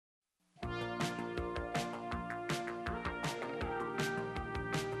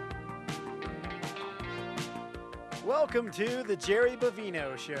Welcome to the Jerry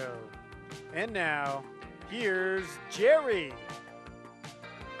Bovino Show. And now, here's Jerry.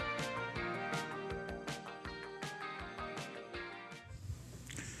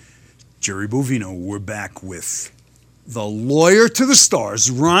 Jerry Bovino, we're back with the lawyer to the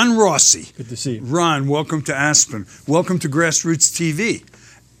stars, Ron Rossi. Good to see you. Ron, welcome to Aspen. Welcome to Grassroots TV.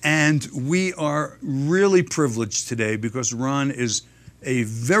 And we are really privileged today because Ron is a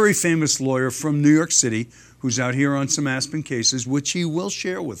very famous lawyer from New York City who's out here on some Aspen cases, which he will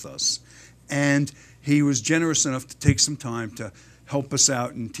share with us. And he was generous enough to take some time to help us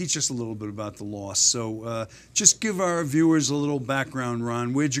out and teach us a little bit about the law. So just give our viewers a little background,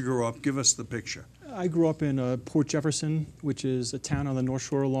 Ron. Where'd you grow up? Give us the picture. I grew up in Port Jefferson, which is a town on the North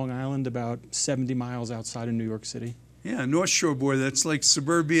Shore of Long Island, about 70 miles outside of New York City. Yeah, North Shore, boy, that's like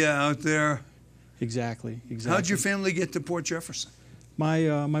suburbia out there. Exactly. How'd your family get to Port Jefferson?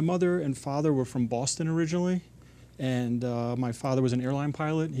 My mother and father were from Boston originally, and my father was an airline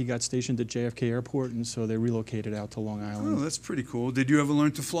pilot. He got stationed at JFK Airport, and so they relocated out to Long Island. Oh, that's pretty cool. Did you ever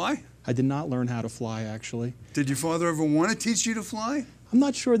learn to fly? I did not learn how to fly, actually. Did your father ever want to teach you to fly? I'm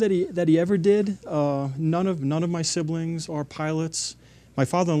not sure that he ever did. None of my siblings are pilots. My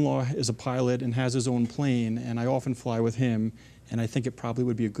father-in-law is a pilot and has his own plane, and I often fly with him. And I think it probably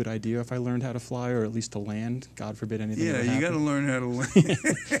would be a good idea if I learned how to fly, or at least to land. God forbid anything ever Yeah, you got to happened. learn how to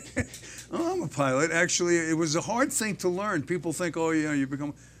land. Oh, I'm a pilot. Actually, it was a hard thing to learn. People think, oh, yeah, you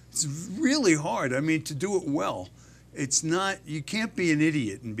become. It's really hard. I mean, to do it well, it's not. You can't be an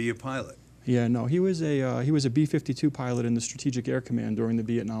idiot and be a pilot. Yeah, no, he was a B-52 pilot in the Strategic Air Command during the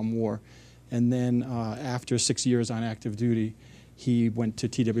Vietnam War, and then after 6 years on active duty, he went to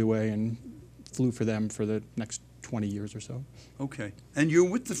TWA and flew for them for the next 20 years or so. Okay. And you're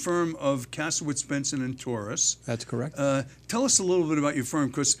with the firm of Kasowitz, Benson, and Torres. That's correct. Tell us a little bit about your firm,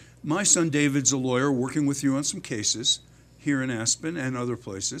 because my son David's a lawyer working with you on some cases here in Aspen and other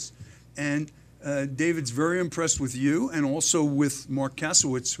places. And David's very impressed with you and also with Mark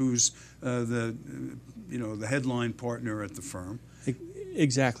Kasowitz, who's the headline partner at the firm.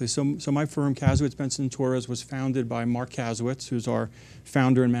 Exactly. So my firm, Kasowitz, Benson, Torres, was founded by Mark Kasowitz, who's our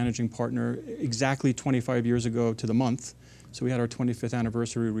founder and managing partner, exactly 25 years ago to the month. So we had our 25th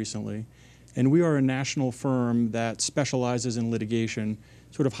anniversary recently. And we are a national firm that specializes in litigation,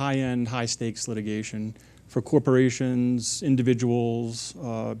 sort of high-end, high-stakes litigation for corporations, individuals,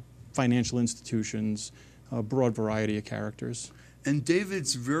 financial institutions, a broad variety of characters. And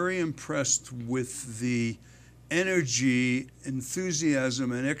David's very impressed with the energy,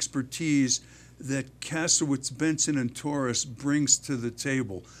 enthusiasm, and expertise that Kasowitz, Benson, and Torres brings to the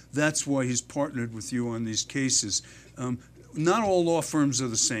table. That's why he's partnered with you on these cases. Not all law firms are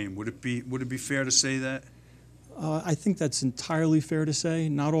the same. Would it be fair to say that? I think that's entirely fair to say.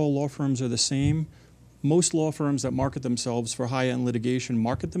 Not all law firms are the same. Most law firms that market themselves for high-end litigation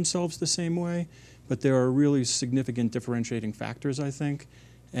market themselves the same way, but there are really significant differentiating factors, I think.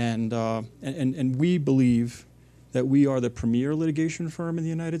 And we believe that we are the premier litigation firm in the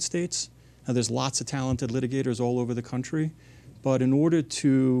United States. Now, there's lots of talented litigators all over the country, but in order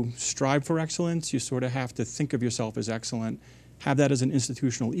to strive for excellence, you sort of have to think of yourself as excellent, have that as an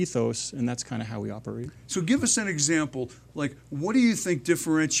institutional ethos, and that's kind of how we operate. So give us an example. Like, what do you think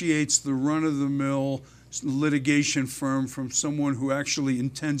differentiates the run-of-the-mill litigation firm from someone who actually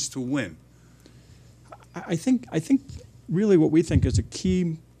intends to win? I think really what we think is a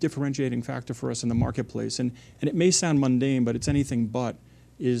key differentiating factor for us in the marketplace, and it may sound mundane, but it's anything but,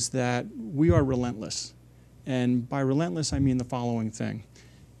 is that we are relentless. And by relentless, I mean the following thing.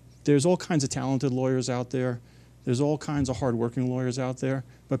 There's all kinds of talented lawyers out there. There's all kinds of hardworking lawyers out there.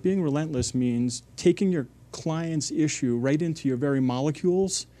 But being relentless means taking your client's issue right into your very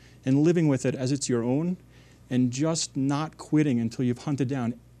molecules and living with it as it's your own, and just not quitting until you've hunted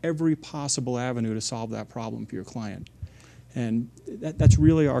down every possible avenue to solve that problem for your client. And that's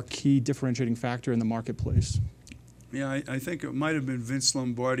really our key differentiating factor in the marketplace. Yeah, I think it might have been Vince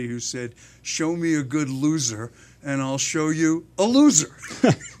Lombardi who said, "Show me a good loser, and I'll show you a loser."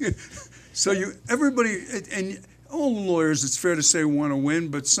 So everybody, and all lawyers, it's fair to say, want to win,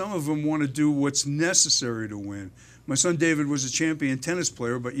 but some of them want to do what's necessary to win. My son David was a champion tennis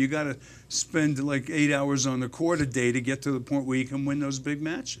player, but you got to spend like 8 hours on the court a day to get to the point where you can win those big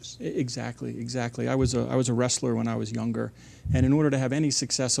matches. Exactly. I was a wrestler when I was younger, and in order to have any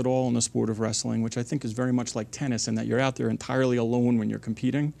success at all in the sport of wrestling, which I think is very much like tennis in that you're out there entirely alone when you're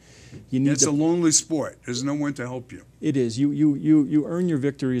competing, you need It's a lonely sport. There's no one to help you. It is. You earn your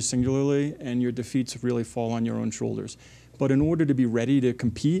victories singularly, and your defeats really fall on your own shoulders. But in order to be ready to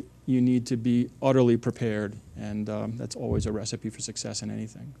compete, you need to be utterly prepared, and that's always a recipe for success in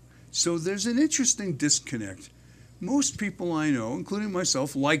anything. So there's an interesting disconnect most people I know, including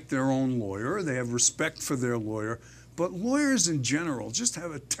myself, like their own lawyer. They have respect for their lawyer. But lawyers in general just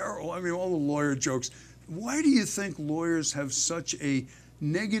have a terrible, all the lawyer jokes. Why do you think lawyers have such a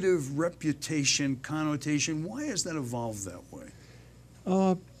negative reputation, connotation? Why has that evolved that way?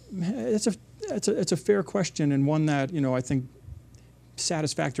 It's a fair question, and one that, I think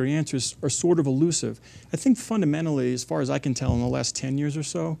satisfactory answers are sort of elusive. I think fundamentally, as far as I can tell in the last 10 years or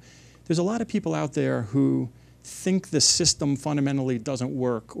so, there's a lot of people out there who think the system fundamentally doesn't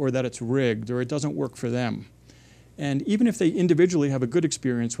work, or that it's rigged, or it doesn't work for them. And even if they individually have a good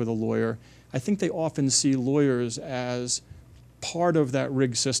experience with a lawyer, I think they often see lawyers as part of that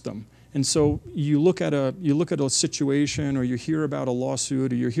rigged system. And so you look at a situation, or you hear about a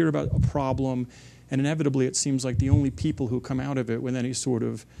lawsuit, or you hear about a problem, and inevitably it seems like the only people who come out of it with any sort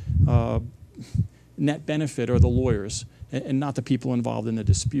of net benefit are the lawyers, and not the people involved in the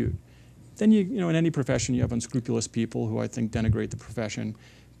dispute. Then in any profession you have unscrupulous people who I think denigrate the profession.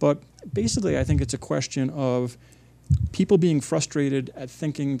 But basically I think it's a question of people being frustrated at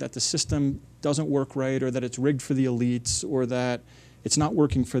thinking that the system doesn't work right, or that it's rigged for the elites, or that it's not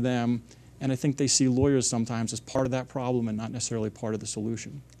working for them. And I think they see lawyers sometimes as part of that problem and not necessarily part of the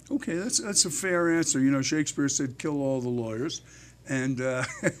solution. Okay, that's a fair answer. Shakespeare said, kill all the lawyers. And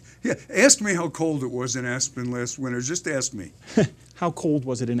yeah, ask me how cold it was in Aspen last winter. Just ask me. How cold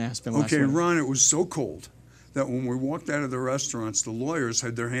was it in Aspen last winter? Okay, Ron, it was so cold that when we walked out of the restaurants, the lawyers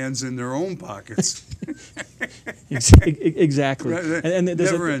had their hands in their own pockets. Exactly. Right, and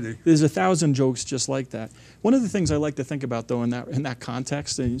there's 1,000 jokes just like that. One of the things I like to think about, though, in that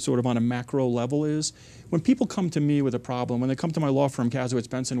context, and sort of on a macro level, is when people come to me with a problem, when they come to my law firm, Kasowitz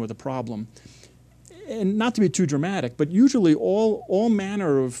Benson, with a problem, and not to be too dramatic, but usually all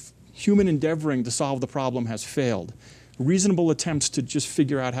manner of human endeavoring to solve the problem has failed. Reasonable attempts to just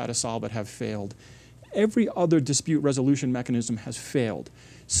figure out how to solve it have failed. Every other dispute resolution mechanism has failed.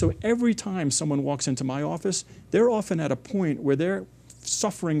 So every time someone walks into my office, they're often at a point where they're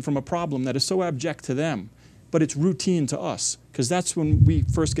suffering from a problem that is so abject to them, but it's routine to us, because that's when we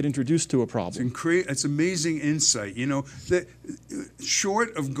first get introduced to a problem. It's amazing insight. That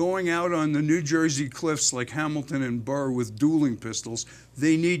short of going out on the New Jersey cliffs like Hamilton and Burr with dueling pistols,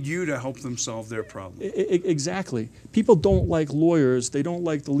 they need you to help them solve their problem. Exactly. People don't like lawyers. They don't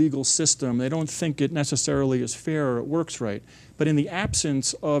like the legal system. They don't think it necessarily is fair or it works right. But in the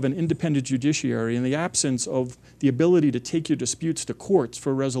absence of an independent judiciary, in the absence of the ability to take your disputes to courts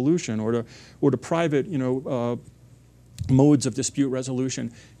for resolution, or to private, modes of dispute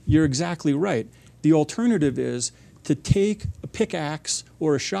resolution, you're exactly right. The alternative is to take a pickaxe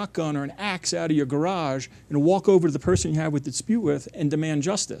or a shotgun or an axe out of your garage and walk over to the person you have a dispute with and demand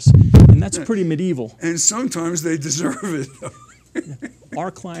justice. And that's pretty medieval. And sometimes they deserve it.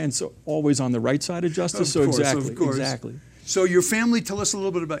 Our clients are always on the right side of justice, of course, exactly. So your family, tell us a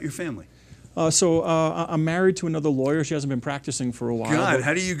little bit about your family. I'm married to another lawyer. She hasn't been practicing for a while. God,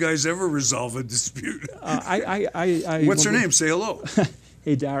 how do you guys ever resolve a dispute? What's her name? Say hello.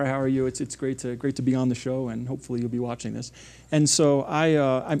 Hey, Dara, how are you? It's great to be on the show, and hopefully you'll be watching this. And so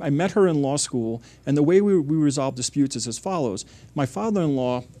I met her in law school, and the way we resolve disputes is as follows. My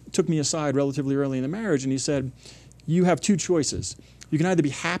father-in-law took me aside relatively early in the marriage, and he said, you have two choices. You can either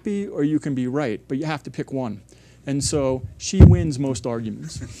be happy or you can be right, but you have to pick one. And so she wins most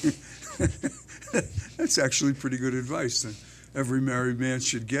arguments. That's actually pretty good advice. Then every married man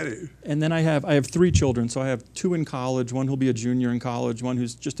should get it. And then I have 3 children. So I have 2 in college, one who'll be a junior in college, one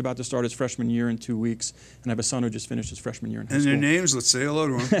who's just about to start his freshman year in 2 weeks, and I have a son who just finished his freshman year in high school. And their names, let's say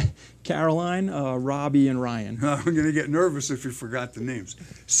hello to them. Caroline, Robbie, and Ryan. I'm going to get nervous if you forgot the names.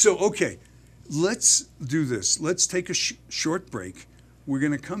 So, okay, let's do this. Let's take a short break. We're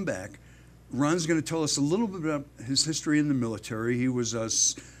going to come back. Ron's going to tell us a little bit about his history in the military. He was a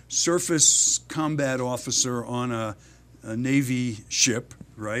surface combat officer on a Navy ship,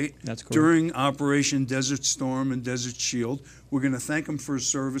 right? That's correct. During Operation Desert Storm and Desert Shield. We're going to thank him for his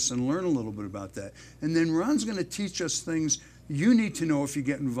service and learn a little bit about that. And then Ron's going to teach us things you need to know if you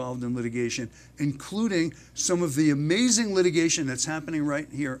get involved in litigation, including some of the amazing litigation that's happening right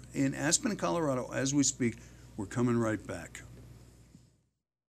here in Aspen, Colorado, as we speak. We're coming right back.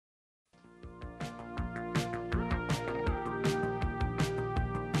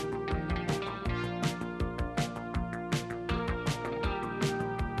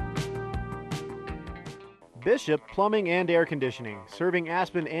 Bishop Plumbing and Air Conditioning, serving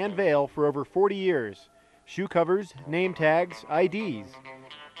Aspen and Vail for over 40 years. Shoe covers, name tags, IDs.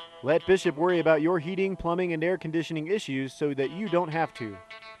 Let Bishop worry about your heating, plumbing, and air conditioning issues so that you don't have to.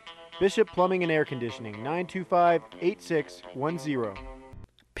 Bishop Plumbing and Air Conditioning, 925-8610.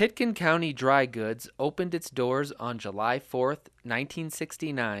 Pitkin County Dry Goods opened its doors on July 4th,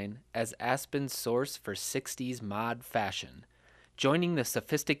 1969 as Aspen's source for 60s mod fashion. Joining the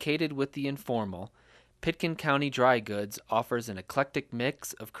sophisticated with the informal, Pitkin County Dry Goods offers an eclectic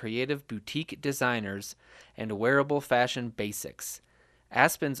mix of creative boutique designers and wearable fashion basics.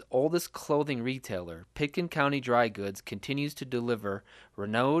 Aspen's oldest clothing retailer, Pitkin County Dry Goods, continues to deliver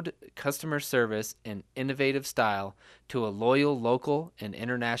renowned customer service and innovative style to a loyal local and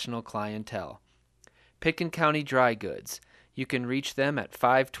international clientele. Pitkin County Dry Goods. You can reach them at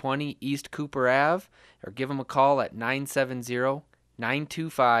 520 East Cooper Ave or give them a call at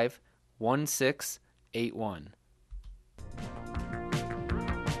 970-925-1681.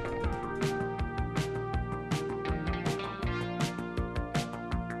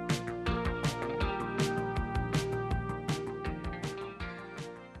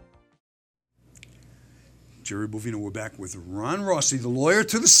 Jerry Bovino, we're back with Ron Rossi, the lawyer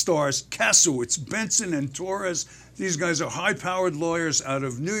to the stars, Kasowitz, Benson, and Torres. These guys are high-powered lawyers out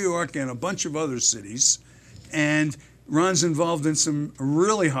of New York and a bunch of other cities. And Ron's involved in some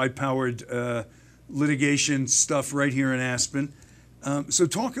really high-powered litigation stuff right here in Aspen. So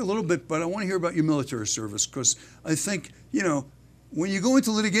talk a little bit, but I want to hear about your military service, because I think, you know, when you go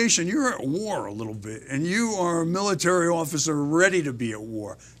into litigation, you're at war a little bit, and you are a military officer ready to be at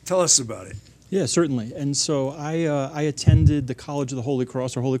war. Tell us about it. Yeah, certainly. And so I attended the College of the Holy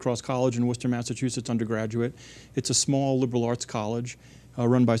Cross, or Holy Cross College in Worcester, Massachusetts, undergraduate. It's a small liberal arts college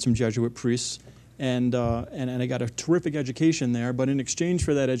run by some Jesuit priests. And I got a terrific education there, but in exchange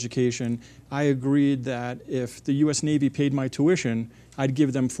for that education, I agreed that if the U.S. Navy paid my tuition, I'd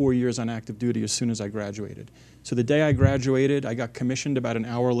give them 4 years on active duty as soon as I graduated. So the day I graduated, I got commissioned about an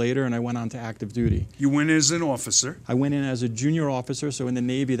hour later, and I went on to active duty. You went as an officer? I went in as a junior officer, so in the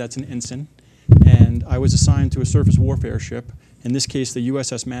Navy, that's an ensign. And I was assigned to a surface warfare ship, in this case the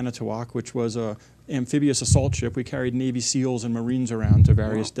USS Manitowoc, which was an amphibious assault ship. We carried Navy SEALs and Marines around to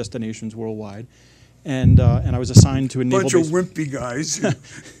various destinations worldwide. And I was assigned to a naval bunch of wimpy guys.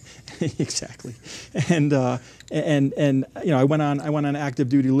 Exactly. And you know, I went on active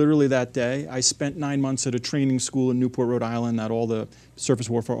duty literally that day. I spent 9 months at a training school in Newport, Rhode Island that all the surface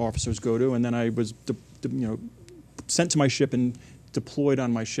warfare officers go to, and then I was sent to my ship and deployed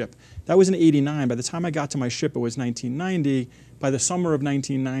on my ship. That was in '89. By the time I got to my ship, it was 1990. By the summer of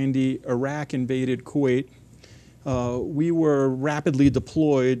 1990, Iraq invaded Kuwait. We were rapidly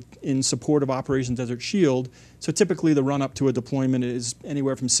deployed in support of Operation Desert Shield. So typically the run-up to a deployment is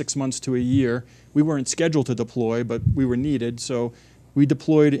anywhere from 6 months to a year. We weren't scheduled to deploy, but we were needed. So we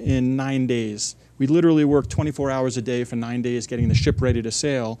deployed in 9 days. We literally worked 24 hours a day for 9 days getting the ship ready to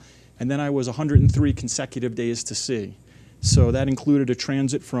sail. And then I was 103 consecutive days to sea. So that included a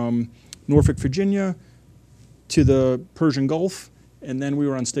transit from Norfolk, Virginia to the Persian Gulf, and then we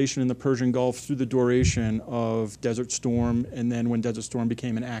were on station in the Persian Gulf through the duration of Desert Storm, and then when Desert Storm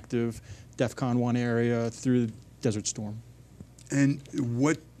became an active DEFCON 1 area through Desert Storm. And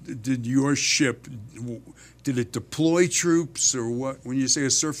what did your ship, did it deploy troops, or what? When you say a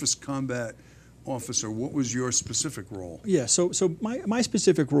surface combat officer, what was your specific role? Yeah, so my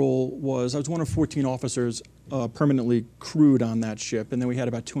specific role was I was one of 14 officers permanently crewed on that ship, and then we had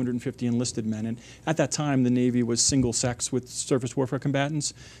about 250 enlisted men. And at that time, the Navy was single sex with surface warfare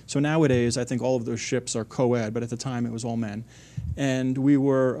combatants. So nowadays, I think all of those ships are co-ed, but at the time it was all men. And we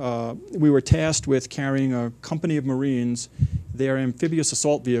were tasked with carrying a company of Marines, their amphibious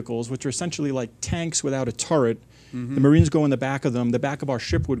assault vehicles, which are essentially like tanks without a turret. Mm-hmm. The Marines go in the back of them. The back of our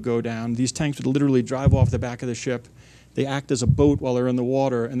ship would go down. These tanks would literally drive off the back of the ship. They act as a boat while they're in the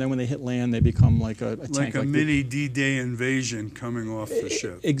water, and then when they hit land, they become like a tank. Like a mini D-Day invasion coming off the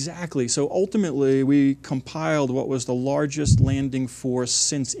ship. Exactly. So ultimately, we compiled what was the largest landing force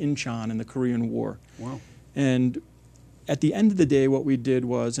since Incheon in the Korean War. Wow. And at the end of the day, what we did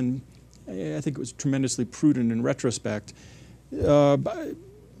was, and I think it was tremendously prudent in retrospect,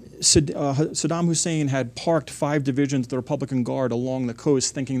 Saddam Hussein had parked 5 divisions of the Republican Guard along the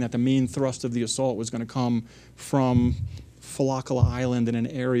coast, thinking that the main thrust of the assault was going to come from Falakala Island in an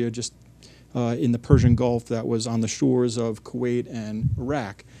area just in the Persian Gulf that was on the shores of Kuwait and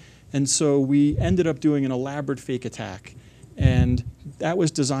Iraq. And so we ended up doing an elaborate fake attack. And that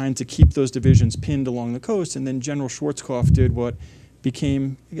was designed to keep those divisions pinned along the coast. And then General Schwarzkopf did what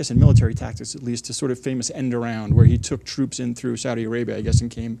became, I guess in military tactics at least, a sort of famous end around where he took troops in through Saudi Arabia, I guess,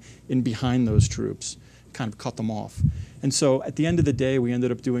 and came in behind those troops, kind of cut them off. And so at the end of the day, we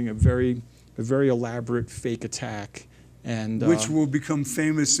ended up doing a very elaborate fake attack. And which will become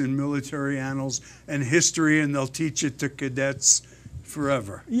famous in military annals and history, and they'll teach it to cadets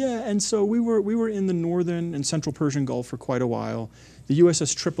forever. Yeah, and so we were in the northern and central Persian Gulf for quite a while. The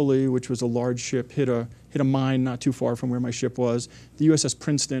USS Tripoli, which was a large ship, hit a mine not too far from where my ship was. The USS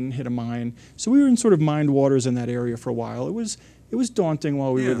Princeton hit a mine. So we were in sort of mined waters in that area for a while. It was daunting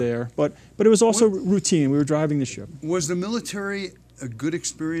while we were there, but it was also routine. We were driving the ship. Was the military a good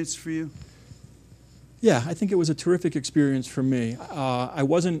experience for you? Yeah, I think it was a terrific experience for me. I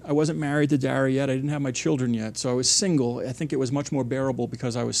wasn't married to Dara yet. I didn't have my children yet, so I was single. I think it was much more bearable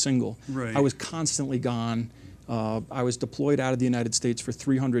because I was single. Right. I was constantly gone. I was deployed out of the United States for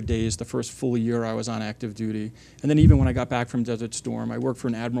 300 days, the first full year I was on active duty. And then even when I got back from Desert Storm, I worked for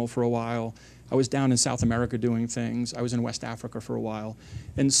an admiral for a while. I was down in South America doing things. I was in West Africa for a while.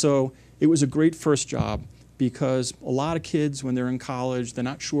 And so it was a great first job, because a lot of kids, when they're in college, they're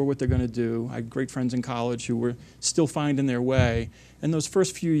not sure what they're going to do. I had great friends in college who were still finding their way. And those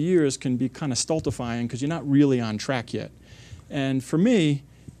first few years can be kind of stultifying because you're not really on track yet. And for me,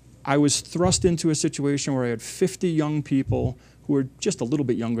 I was thrust into a situation where I had 50 young people who were just a little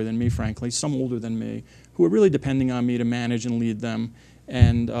bit younger than me, frankly, some older than me, who were really depending on me to manage and lead them.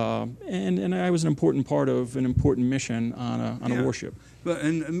 And I was an important part of an important mission on a warship.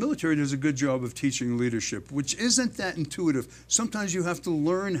 And the military does a good job of teaching leadership, which isn't that intuitive. Sometimes you have to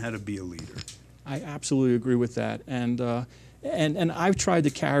learn how to be a leader. I absolutely agree with that. And I've tried to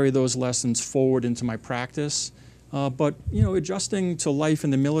carry those lessons forward into my practice. But, adjusting to life in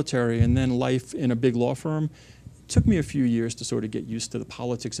the military and then life in a big law firm, it took me a few years to sort of get used to the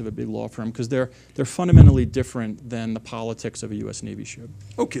politics of a big law firm, because they're fundamentally different than the politics of a U.S. Navy ship.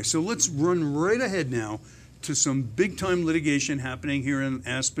 Okay, so let's run right ahead now to some big-time litigation happening here in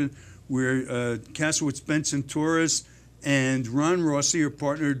Aspen, where Kasowitz Benson Torres and Ron Rossi are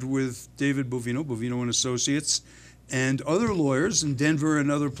partnered with David Bovino, Bovino & Associates, and other lawyers in Denver and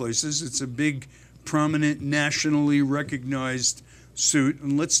other places. It's a big, prominent, nationally recognized suit.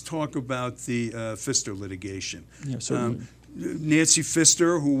 And let's talk about the Pfister litigation. Yeah, certainly. Nancy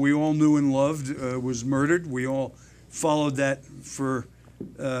Pfister, who we all knew and loved, was murdered. We all followed that for...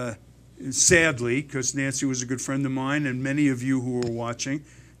 sadly, because Nancy was a good friend of mine and many of you who were watching,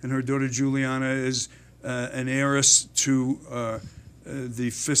 and her daughter Juliana is an heiress to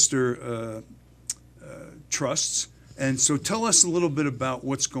the Pfister trusts. And so tell us a little bit about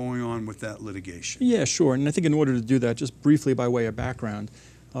what's going on with that litigation. Yeah, sure. And I think in order to do that, just briefly by way of background,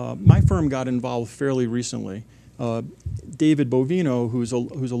 my firm got involved fairly recently. David Bovino, who's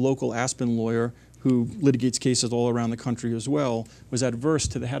a local Aspen lawyer, who litigates cases all around the country as well, was adverse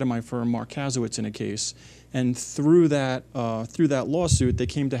to the head of my firm, Mark Kasowitz, in a case. And through that lawsuit, they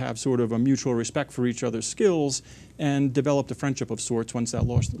came to have sort of a mutual respect for each other's skills and developed a friendship of sorts once that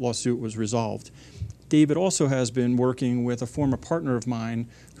lawsuit was resolved. David also has been working with a former partner of mine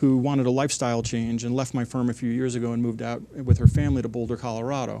who wanted a lifestyle change and left my firm a few years ago and moved out with her family to Boulder,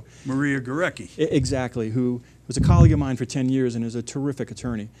 Colorado. Maria Gorecki. Exactly, who was a colleague of mine for 10 years and is a terrific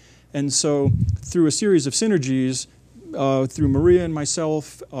attorney. And so through a series of synergies, through Maria and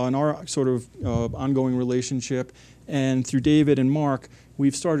myself and our sort of ongoing relationship, and through David and Mark,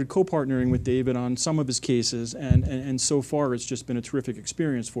 we've started co-partnering with David on some of his cases, and so far it's just been a terrific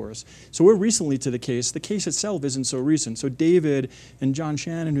experience for us. So we're recently to the case. The case itself isn't so recent. So David and John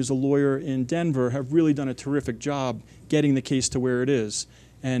Shannon, who's a lawyer in Denver, have really done a terrific job getting the case to where it is.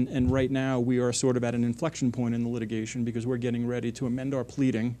 And right now we are sort of at an inflection point in the litigation because we're getting ready to amend our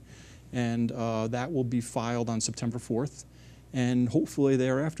pleading, and that will be filed on September 4th. And hopefully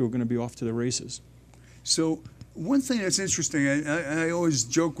thereafter we're going to be off to the races. So one thing that's interesting, I always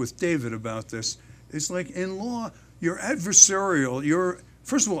joke with David about this, is like in law, you're adversarial.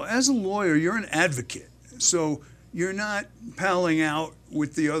 First of all, as a lawyer, you're an advocate. So you're not palling out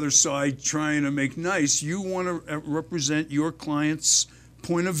with the other side trying to make nice. You want to represent your client's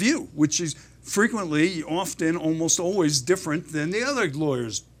point of view, which is frequently, often, almost always different than the other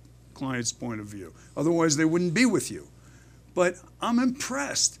lawyer's client's point of view. Otherwise, they wouldn't be with you. But I'm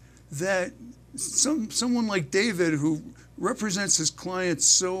impressed that someone like David, who represents his clients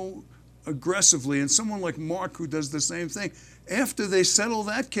so aggressively, and someone like Mark, who does the same thing, after they settle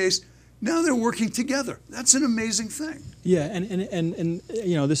that case, now they're working together. That's an amazing thing. Yeah, and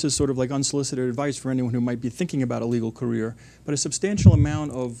this is sort of like unsolicited advice for anyone who might be thinking about a legal career, but a substantial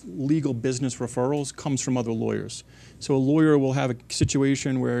amount of legal business referrals comes from other lawyers. So a lawyer will have a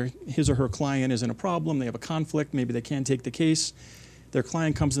situation where his or her client is in a problem, they have a conflict, maybe they can't take the case. Their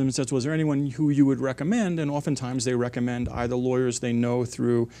client comes to them and says, well, is there anyone who you would recommend? And oftentimes they recommend either lawyers they know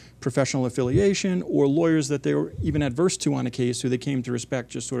through professional affiliation or lawyers that they were even adverse to on a case who they came to respect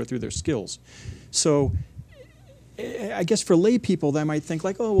just sort of through their skills. So I guess for lay people, they might think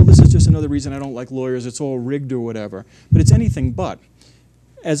like, oh, well, this is just another reason I don't like lawyers. It's all rigged or whatever. But it's anything but.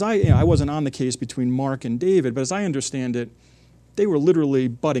 As I wasn't on the case between Mark and David, but as I understand it, they were literally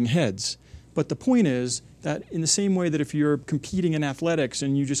butting heads. But the point is that in the same way that if you're competing in athletics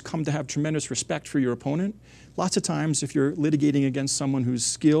and you just come to have tremendous respect for your opponent, lots of times if you're litigating against someone who's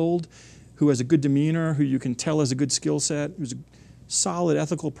skilled, who has a good demeanor, who you can tell has a good skill set, who's a solid,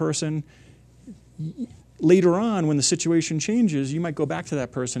 ethical person, later on, when the situation changes, you might go back to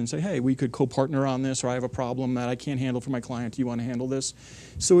that person and say, hey, we could co-partner on this, or I have a problem that I can't handle for my client. Do you want to handle this?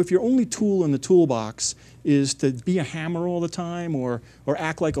 So if your only tool in the toolbox is to be a hammer all the time or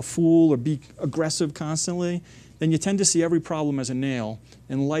act like a fool or be aggressive constantly, then you tend to see every problem as a nail,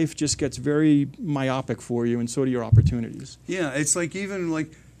 and life just gets very myopic for you, and so do your opportunities. Yeah, it's like even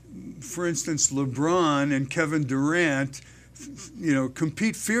like, for instance, LeBron and Kevin Durant,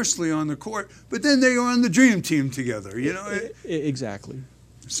 compete fiercely on the court, but then they are on the dream team together, Exactly.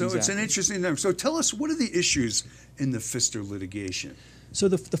 So It's an interesting thing. So tell us, what are the issues in the Pfister litigation? So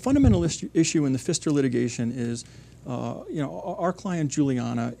the fundamental issue in the Pfister litigation is, our client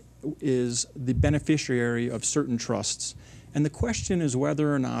Juliana is the beneficiary of certain trusts. And the question is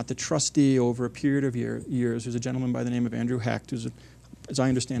whether or not the trustee over a period of years, who's a gentleman by the name of Andrew Hecht, who's, as I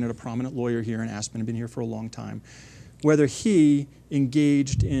understand it, a prominent lawyer here in Aspen, been here for a long time, whether he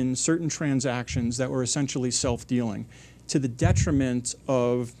engaged in certain transactions that were essentially self-dealing to the detriment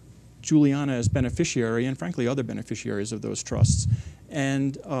of Juliana as beneficiary and, frankly, other beneficiaries of those trusts,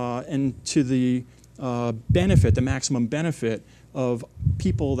 and to the benefit, the maximum benefit of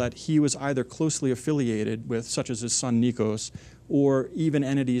people that he was either closely affiliated with, such as his son Nikos, or even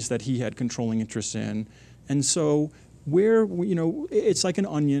entities that he had controlling interests in. And so it's like an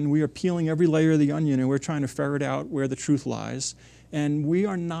onion. We are peeling every layer of the onion, and we're trying to ferret out where the truth lies. And we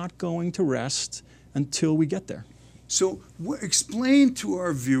are not going to rest until we get there. So explain to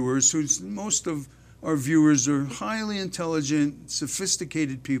our viewers, who most of our viewers are highly intelligent,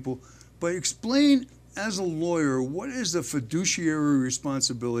 sophisticated people, but explain, as a lawyer, what is the fiduciary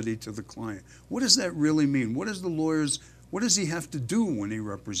responsibility to the client? What does that really mean? What does he have to do when he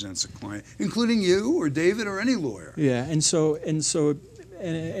represents a client, including you or David or any lawyer? Yeah, and so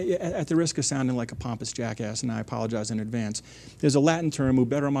at the risk of sounding like a pompous jackass, and I apologize in advance, there's a Latin term,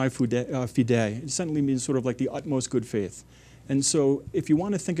 uberrimai fidei. It essentially means sort of like the utmost good faith. And so if you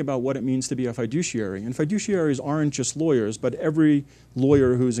want to think about what it means to be a fiduciary, and fiduciaries aren't just lawyers, but every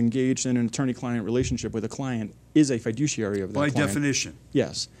lawyer who's engaged in an attorney-client relationship with a client is a fiduciary of that client. By definition.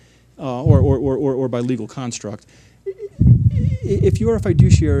 Yes, or by legal construct. If you're a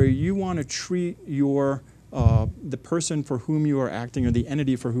fiduciary, you want to treat the person for whom you are acting, or the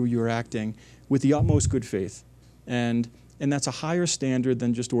entity for whom you are acting, with the utmost good faith. And that's a higher standard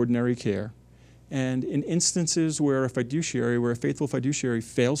than just ordinary care. And in instances where a faithful fiduciary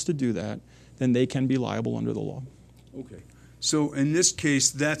fails to do that, then they can be liable under the law. Okay. So in this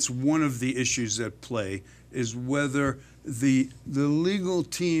case, that's one of the issues at play, is whether the legal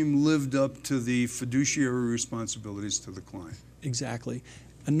team lived up to the fiduciary responsibilities to the client. Exactly.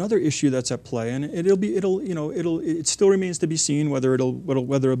 Another issue that's at play, and it still remains to be seen whether it'll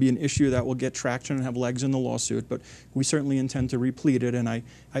be an issue that will get traction and have legs in the lawsuit, but we certainly intend to replete it. And I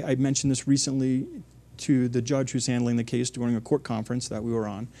mentioned this recently to the judge who's handling the case during a court conference that we were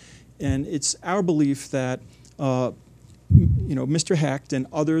on, and it's our belief that Mr. Hecht and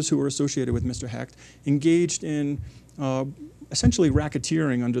others who are associated with Mr. Hecht engaged in essentially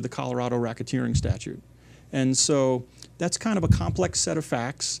racketeering under the Colorado racketeering statute. And so that's kind of a complex set of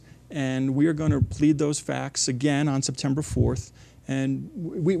facts, and we are going to plead those facts again on September 4th. And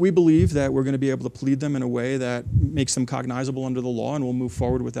we believe that we're going to be able to plead them in a way that makes them cognizable under the law, and we'll move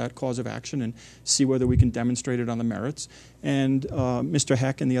forward with that cause of action and see whether we can demonstrate it on the merits. And Mr.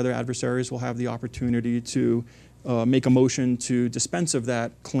 Heck and the other adversaries will have the opportunity to make a motion to dispense of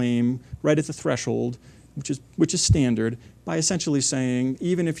that claim right at the threshold, which is standard, by essentially saying,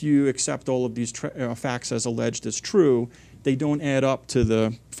 even if you accept all of these facts as alleged as true, they don't add up to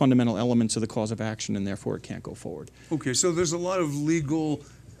the fundamental elements of the cause of action, and therefore it can't go forward. Okay, so there's a lot of legal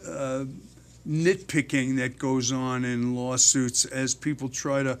nitpicking that goes on in lawsuits as people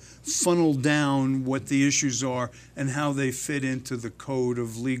try to funnel down what the issues are and how they fit into the code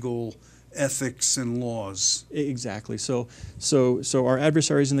of legal ethics and laws. Exactly. So our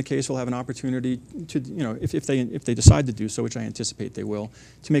adversaries in the case will have an opportunity to, if they decide to do so, which I anticipate they will,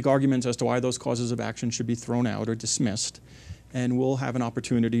 to make arguments as to why those causes of action should be thrown out or dismissed. And we'll have an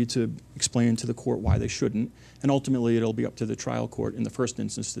opportunity to explain to the court why they shouldn't. And ultimately, it'll be up to the trial court in the first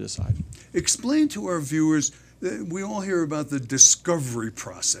instance to decide. Explain to our viewers, we all hear about the discovery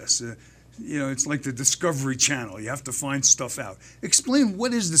process. it's like the Discovery Channel. You have to find stuff out. Explain,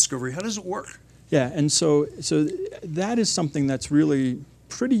 what is Discovery? How does it work? Yeah, and so that is something that's really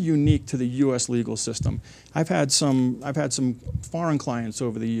pretty unique to the U.S. legal system. I've had some foreign clients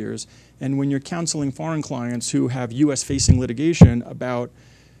over the years, and when you're counseling foreign clients who have U.S.-facing litigation about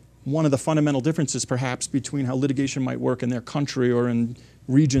one of the fundamental differences, perhaps, between how litigation might work in their country or in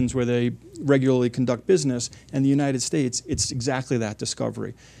regions where they regularly conduct business and the United States, it's exactly that,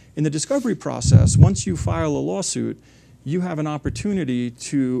 discovery. In the discovery process, once you file a lawsuit, you have an opportunity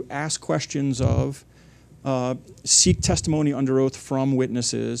to ask questions of, seek testimony under oath from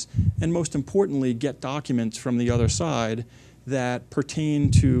witnesses, and most importantly, get documents from the other side that pertain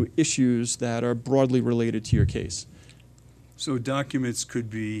to issues that are broadly related to your case. So documents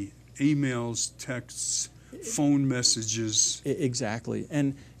could be emails, texts, phone messages. Exactly.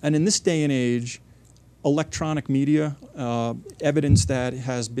 And in this day and age, electronic media, evidence that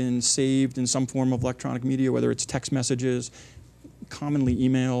has been saved in some form of electronic media, whether it's text messages, commonly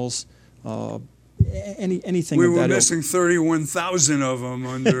emails, anything. We were missing 31,000 of them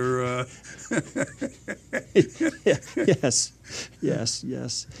under.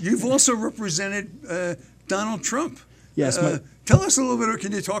 Yes. You've also represented Donald Trump. Yes. Tell us a little bit, or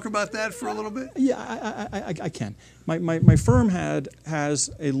can you talk about that for a little bit? Yeah, I can. My firm has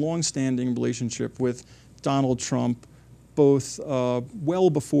a long-standing relationship with Donald Trump, both well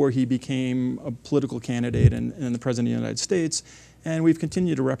before he became a political candidate and the President of the United States, and we've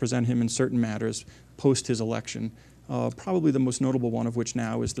continued to represent him in certain matters post his election. Probably the most notable one of which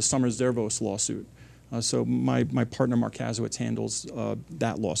now is the Summers-Zervos lawsuit. So my partner Mark Kasowitz handles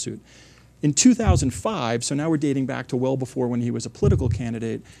that lawsuit. In 2005, so now we're dating back to well before when he was a political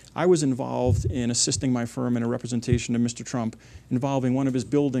candidate, I was involved in assisting my firm in a representation of Mr. Trump involving one of his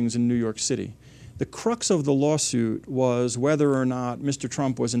buildings in New York City. The crux of the lawsuit was whether or not Mr.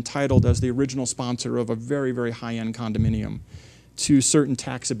 Trump was entitled, as the original sponsor of a very, very high-end condominium, to certain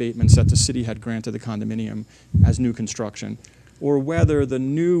tax abatements that the city had granted the condominium as new construction, or whether the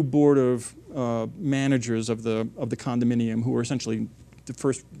new board of managers of the condominium, who were essentially the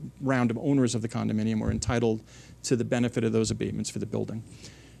first round of owners of the condominium, were entitled to the benefit of those abatements for the building.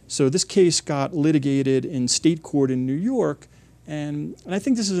 So this case got litigated in state court in New York, and I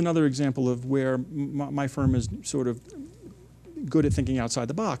think this is another example of where my firm is sort of good at thinking outside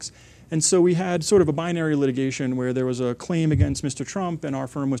the box. And so we had sort of a binary litigation where there was a claim against Mr. Trump, and our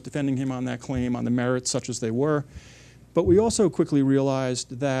firm was defending him on that claim on the merits such as they were. But we also quickly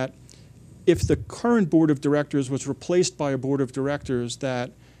realized that if the current board of directors was replaced by a board of directors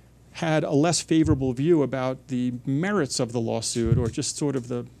that had a less favorable view about the merits of the lawsuit, or just sort of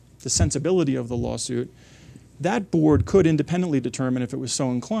the sensibility of the lawsuit, that board could independently determine, if it was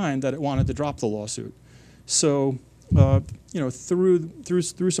so inclined, that it wanted to drop the lawsuit. So,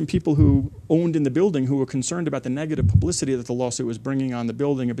 through some people who owned in the building who were concerned about the negative publicity that the lawsuit was bringing on the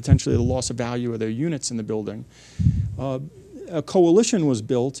building and potentially the loss of value of their units in the building, a coalition was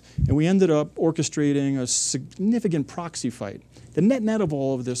built, and we ended up orchestrating a significant proxy fight. The net of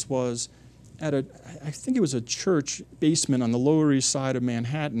all of this was at I think it was a church basement on the Lower East Side of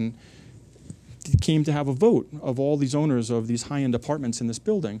Manhattan, came to have a vote of all these owners of these high-end apartments in this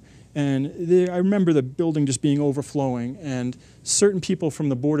building. And I remember the building just being overflowing, and certain people from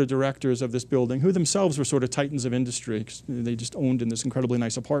the board of directors of this building, who themselves were sort of titans of industry, 'cause they just owned in this incredibly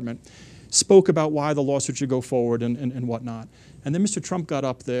nice apartment, spoke about why the lawsuit should go forward and whatnot. And then Mr. Trump got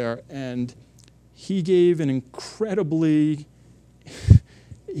up there, and he gave an incredibly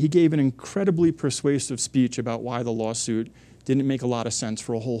persuasive speech about why the lawsuit didn't make a lot of sense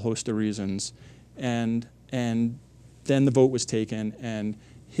for a whole host of reasons. And then the vote was taken, and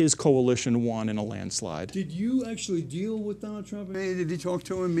his coalition won in a landslide. Did you actually deal with Donald Trump? Did you talk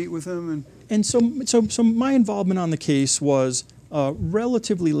to him, meet with him? And so my involvement on the case was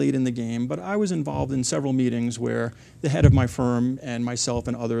relatively late in the game, but I was involved in several meetings where the head of my firm and myself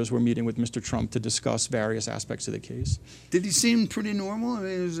and others were meeting with Mr. Trump to discuss various aspects of the case. Did he seem pretty normal? I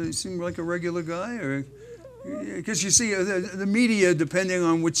mean, does he seem like a regular guy? Or because you see, the media, depending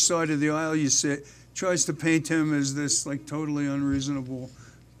on which side of the aisle you sit, tries to paint him as this like totally unreasonable.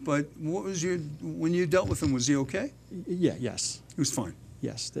 But when you dealt with him, was he okay? Yeah. Yes. He was fine.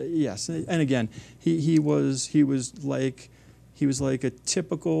 Yes. And again, he was like a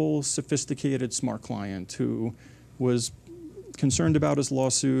typical sophisticated, smart client who was concerned about his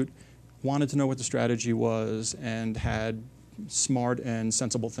lawsuit, wanted to know what the strategy was, and had smart and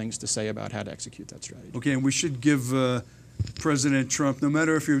sensible things to say about how to execute that strategy. Okay, and we should give President Trump, no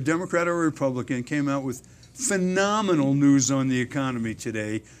matter if you're a Democrat or a Republican, came out with phenomenal news on the economy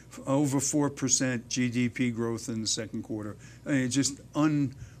today, over 4% GDP growth in the second quarter. I mean, just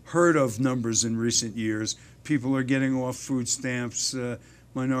unheard of numbers in recent years. People are getting off food stamps.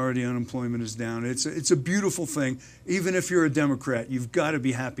 Minority unemployment is down. It's a beautiful thing. Even if you're a Democrat, you've got to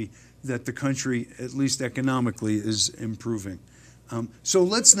be happy that the country, at least economically, is improving. So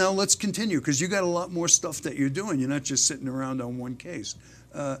let's continue, because you got a lot more stuff that you're doing. You're not just sitting around on one case.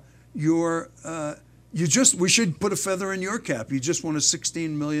 We should put a feather in your cap. You just won a $16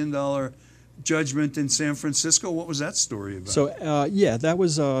 million judgment in San Francisco. What was that story about? So that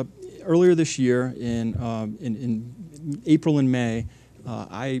was earlier this year in April and May.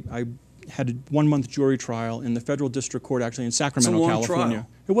 I had a 1-month jury trial in the federal district court, actually in Sacramento, it's a long California.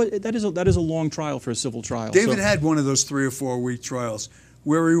 Trial. That is a long trial for a civil trial. David had one of those 3 or 4 week trials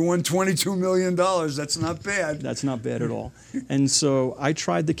where he won $22 million. That's not bad. That's not bad at all. And so I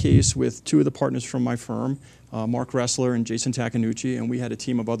tried the case with 2 of the partners from my firm, Mark Ressler and Jason Takanucci, and we had a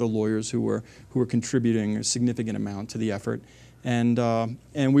team of other lawyers who were contributing a significant amount to the effort. And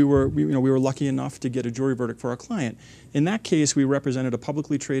we were lucky enough to get a jury verdict for our client. In that case, we represented a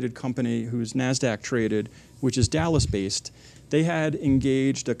publicly traded company who's NASDAQ traded, which is Dallas-based. They had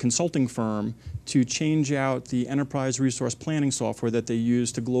engaged a consulting firm to change out the enterprise resource planning software that they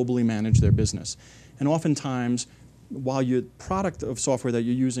use to globally manage their business. And oftentimes, while your product of software that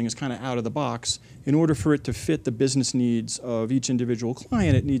you're using is kind of out of the box, in order for it to fit the business needs of each individual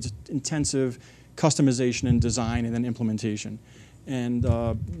client, it needs intensive customization and design and then implementation. And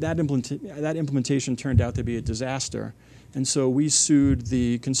that implementation turned out to be a disaster. And so we sued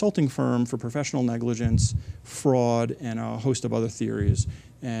the consulting firm for professional negligence, fraud, and a host of other theories.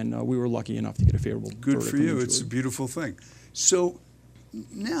 And we were lucky enough to get a favorable verdict. Good for you. It's a beautiful thing. So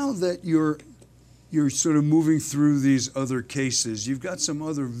now that you're sort of moving through these other cases, you've got some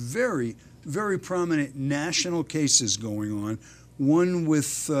other very, very prominent national cases going on. One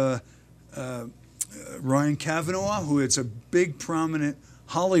with Ryan Kavanaugh, who it's a big, prominent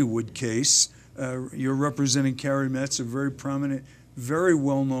Hollywood case. You're representing Carrie Metz, a very prominent, very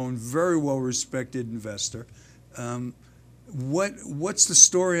well-known, very well-respected investor. What's the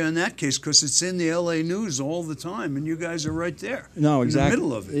story on that case? Because it's in the L.A. news all the time, and you guys are right there. No, exactly. In the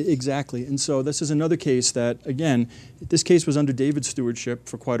middle of it. Exactly. And so this is another case that, again, this case was under David's stewardship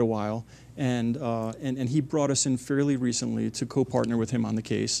for quite a while, and he brought us in fairly recently to co-partner with him on the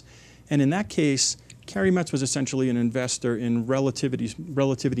case. And in that case, Carrie Metz was essentially an investor in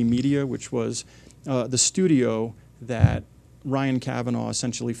Relativity Media, which was the studio that Ryan Kavanaugh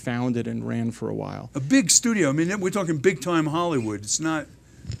essentially founded and ran for a while. A big studio. I mean, we're talking big-time Hollywood. It's not...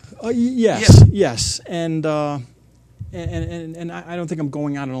 Yes. And I don't think I'm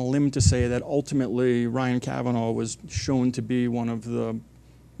going out on a limb to say that ultimately Ryan Kavanaugh was shown to be one of the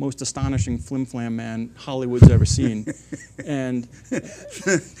most astonishing flim-flam man Hollywood's ever seen. And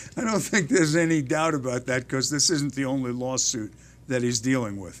I don't think there's any doubt about that, because this isn't the only lawsuit that he's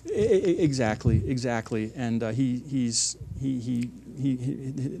dealing with. Exactly. And the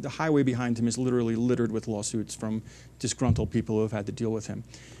highway behind him is literally littered with lawsuits from disgruntled people who have had to deal with him.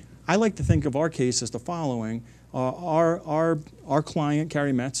 I like to think of our case as the following. Our client,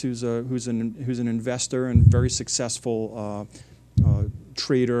 Carrie Metz, who's an investor and very successful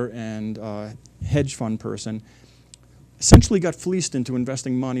trader and hedge fund person, essentially got fleeced into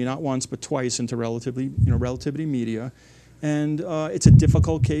investing money not once but twice into Relativity Media. And it's a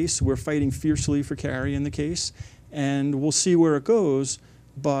difficult case. We're fighting fiercely for Carrie in the case, and we'll see where it goes.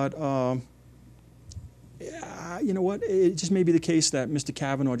 But you know what? It just may be the case that Mr.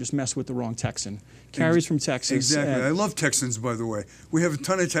 Kavanaugh just messed with the wrong Texan. Carrie's from Texas. Exactly. I love Texans, by the way. We have a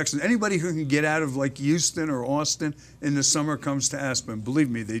ton of Texans. Anybody who can get out of like Houston or Austin in the summer comes to Aspen. Believe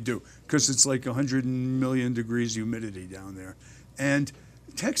me, they do, because it's like 100 million degrees humidity down there. And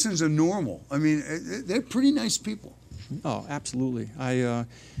Texans are normal. I mean, they're pretty nice people. Oh, absolutely. I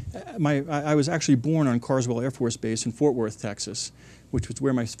was actually born on Carswell Air Force Base in Fort Worth, Texas, which was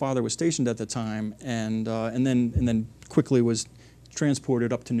where my father was stationed at the time, and then quickly was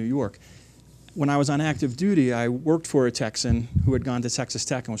transported up to New York. When I was on active duty, I worked for a Texan who had gone to Texas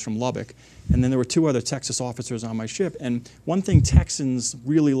Tech and was from Lubbock, and then there were 2 other Texas officers on my ship. And one thing Texans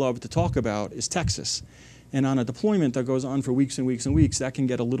really love to talk about is Texas. And on a deployment that goes on for weeks and weeks and weeks, that can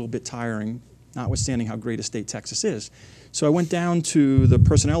get a little bit tiring, notwithstanding how great a state Texas is. So I went down to the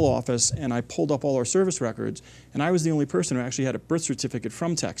personnel office and I pulled up all our service records, and I was the only person who actually had a birth certificate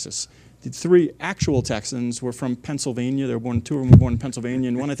from Texas. The 3 actual Texans were from Pennsylvania. They were born, 2 of them were born in Pennsylvania,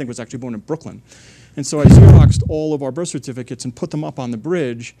 and one I think was actually born in Brooklyn. And so I Xeroxed all of our birth certificates and put them up on the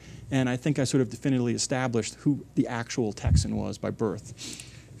bridge, and I think I sort of definitively established who the actual Texan was by birth.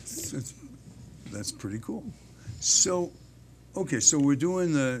 That's pretty cool. So, okay, so we're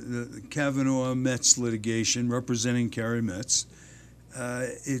doing the Kavanaugh-Metz litigation, representing Carrie Metz.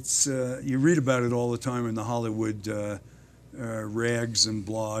 It's you read about it all the time in the Hollywood rags and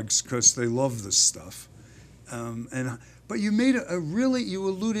blogs because they love this stuff. But you made you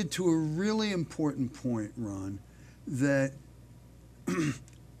alluded to a really important point, Ron, that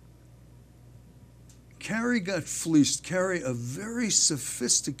Carey got fleeced. Carey, a very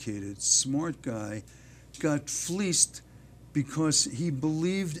sophisticated, smart guy, got fleeced because he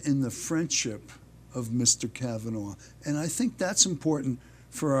believed in the friendship of Mr. Kavanaugh. And I think that's important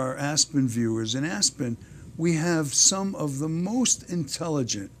for our Aspen viewers. In Aspen, we have some of the most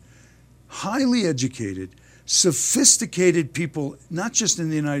intelligent, highly educated, sophisticated people, not just in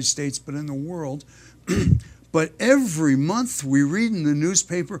the United States, but in the world. But every month we read in the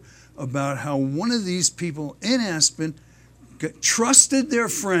newspaper about how one of these people in Aspen trusted their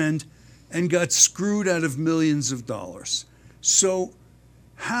friend and got screwed out of millions of dollars. So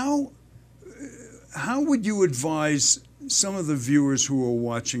how would you advise some of the viewers who are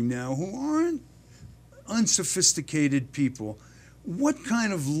watching now who aren't unsophisticated people? What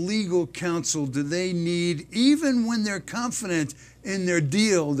kind of legal counsel do they need, even when they're confident in their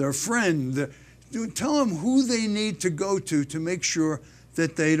deal, their friend? Tell them who they need to go to make sure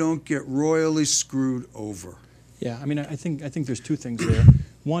that they don't get royally screwed over. Yeah, I mean, I think there's two things there.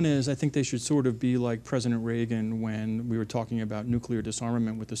 One is I think they should sort of be like President Reagan when we were talking about nuclear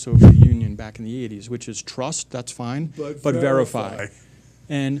disarmament with the Soviet Union back in the 80s, which is trust, that's fine, but verify.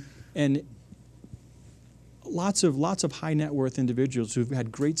 And lots of high net worth individuals who've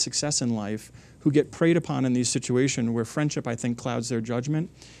had great success in life who get preyed upon in these situations where friendship, I think, clouds their judgment.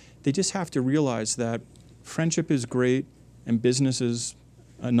 They just have to realize that friendship is great and business is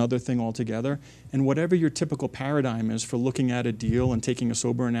another thing altogether. And whatever your typical paradigm is for looking at a deal and taking a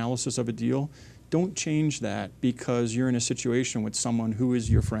sober analysis of a deal, don't change that because you're in a situation with someone who is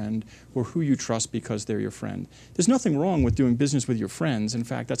your friend or who you trust because they're your friend. There's nothing wrong with doing business with your friends. In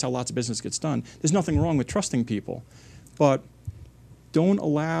fact, that's how lots of business gets done. There's nothing wrong with trusting people. But don't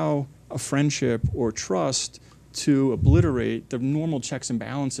allow a friendship or trust to obliterate the normal checks and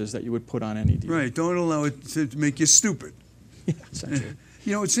balances that you would put on any deal. Right. Don't allow it to make you stupid. Yeah, essentially.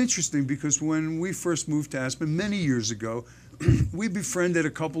 You know, it's interesting because when we first moved to Aspen many years ago, we befriended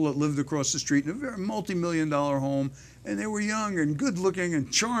a couple that lived across the street in a very multi-million-dollar home, and they were young and good-looking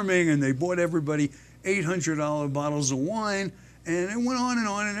and charming, and they bought everybody $800 bottles of wine, and it went on,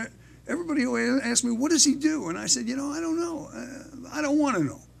 and everybody always asked me, what does he do? And I said, you know, I don't know. I don't want to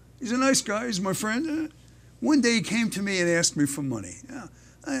know. He's a nice guy. He's my friend. One day he came to me and asked me for money. Yeah.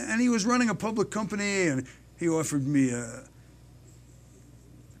 And he was running a public company, and he offered me a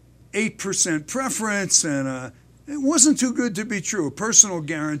 8% preference, and it wasn't too good to be true. A personal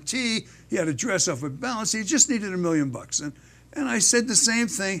guarantee. He had to dress up with balance. He just needed $1 million. And I said the same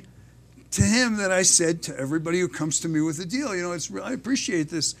thing to him that I said to everybody who comes to me with a deal. You know, I appreciate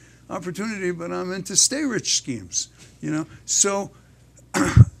this opportunity, but I'm into stay rich schemes. You know, so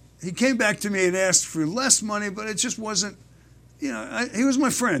he came back to me and asked for less money, but it just wasn't. You know, he was my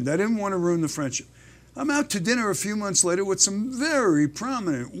friend. I didn't want to ruin the friendship. I'm out to dinner a few months later with some very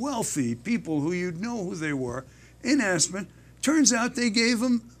prominent, wealthy people who you'd know who they were in Aspen. Turns out they gave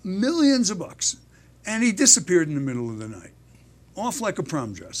him millions of bucks. And he disappeared in the middle of the night. Off like a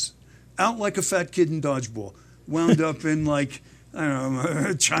prom dress. Out like a fat kid in dodgeball. Wound up in like, I don't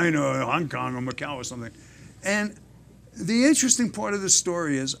know, China or Hong Kong or Macau or something. And the interesting part of the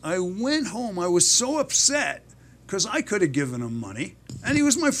story is I went home. I was so upset because I could have given him money. And he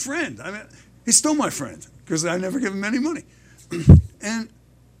was my friend. I mean, he's still my friend because I never give him any money. And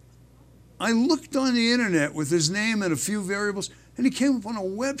I looked on the internet with his name and a few variables, and he came up on a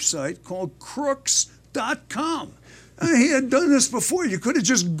website called crooks.com. I mean, he had done this before. You could have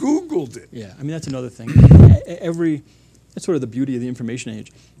just Googled it. Yeah, I mean, that's another thing. That's sort of the beauty of the information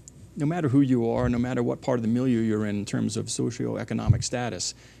age. No matter who you are, no matter what part of the milieu you're in terms of socioeconomic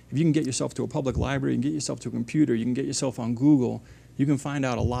status, if you can get yourself to a public library, you can get yourself to a computer, you can get yourself on Google, you can find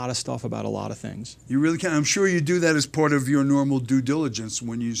out a lot of stuff about a lot of things. You really can. I'm sure you do that as part of your normal due diligence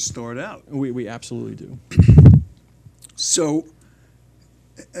when you start out. We absolutely do. So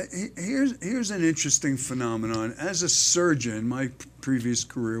here's an interesting phenomenon. As a surgeon, my previous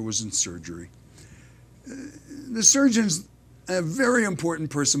career was in surgery. The surgeon's a very important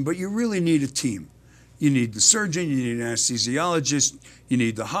person, but you really need a team. You need the surgeon, you need an anesthesiologist, you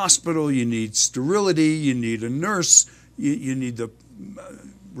need the hospital, you need sterility, you need a nurse, you need the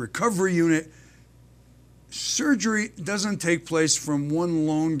recovery unit. Surgery doesn't take place from one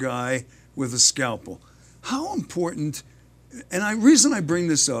lone guy with a scalpel. How important, and the reason I bring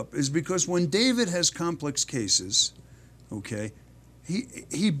this up is because when David has complex cases, okay,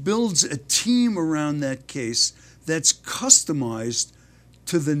 he builds a team around that case that's customized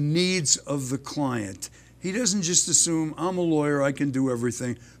to the needs of the client. He doesn't just assume, I'm a lawyer, I can do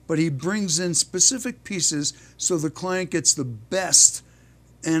everything, but he brings in specific pieces so the client gets the best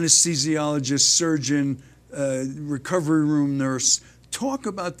anesthesiologist, surgeon, recovery room nurse. Talk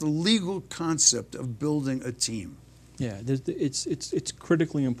about the legal concept of building a team. Yeah, it's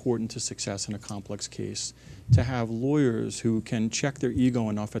critically important to success in a complex case to have lawyers who can check their ego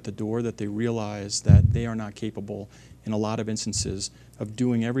enough at the door that they realize that they are not capable in a lot of instances of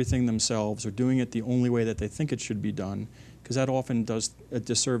doing everything themselves or doing it the only way that they think it should be done, because that often does a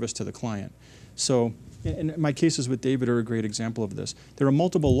disservice to the client. So, and my cases with David are a great example of this. There are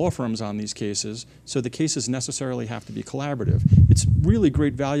multiple law firms on these cases, so the cases necessarily have to be collaborative. It's really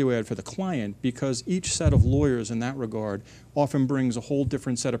great value add for the client because each set of lawyers in that regard often brings a whole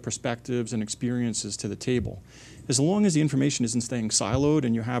different set of perspectives and experiences to the table. As long as the information isn't staying siloed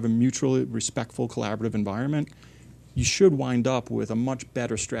and you have a mutually respectful collaborative environment, you should wind up with a much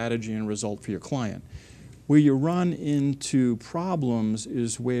better strategy and result for your client. Where you run into problems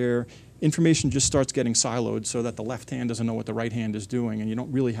is where information just starts getting siloed so that the left hand doesn't know what the right hand is doing and you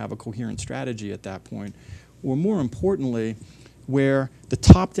don't really have a coherent strategy at that point. Or more importantly, where the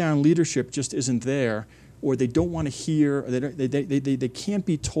top-down leadership just isn't there, or they don't want to hear, or they can't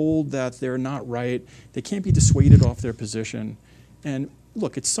be told that they're not right, they can't be dissuaded off their position. And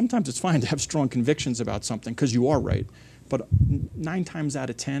look, sometimes it's fine to have strong convictions about something because you are right, but 9 times out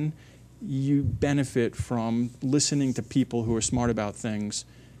of 10, you benefit from listening to people who are smart about things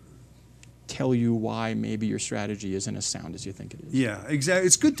tell you why maybe your strategy isn't as sound as you think it is. Yeah, exactly.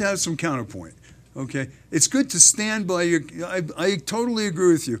 It's good to have some counterpoint, okay? It's good to stand by your, I totally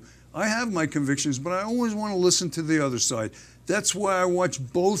agree with you. I have my convictions, but I always want to listen to the other side. That's why I watch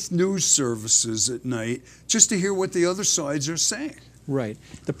both news services at night, just to hear what the other sides are saying. Right.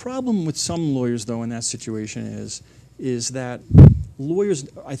 The problem with some lawyers, though, in that situation is that lawyers,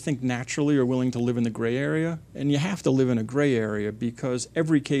 I think, naturally are willing to live in the gray area, and you have to live in a gray area because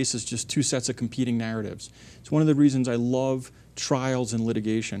every case is just 2 sets of competing narratives. It's one of the reasons I love trials and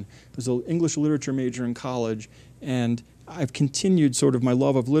litigation. I was an English literature major in college, and I've continued sort of my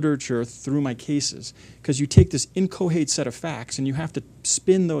love of literature through my cases because you take this incoherent set of facts and you have to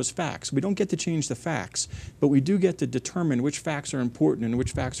spin those facts. We don't get to change the facts, but we do get to determine which facts are important and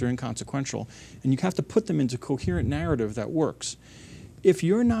which facts are inconsequential, and you have to put them into coherent narrative that works. If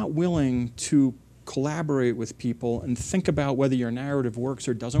you're not willing to collaborate with people and think about whether your narrative works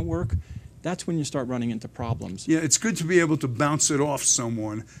or doesn't work, that's when you start running into problems. Yeah, it's good to be able to bounce it off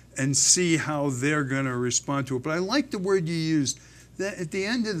someone and see how they're going to respond to it. But I like the word you used, that at the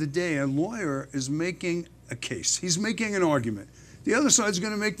end of the day, a lawyer is making a case. He's making an argument. The other side's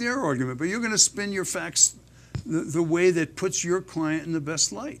going to make their argument, but you're going to spin your facts the way that puts your client in the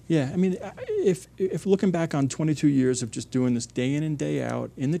best light. Yeah, I mean, if looking back on 22 years of just doing this day in and day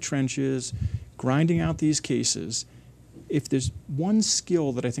out in the trenches, grinding out these cases, if there's one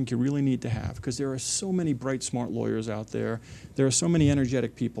skill that I think you really need to have, because there are so many bright, smart lawyers out there, there are so many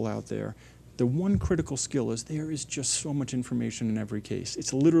energetic people out there, the one critical skill is there is just so much information in every case.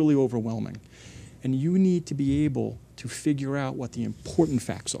 It's literally overwhelming. And you need to be able to figure out what the important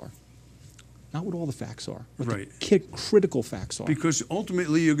facts are. Not what all the facts are, what right. the critical facts are. Because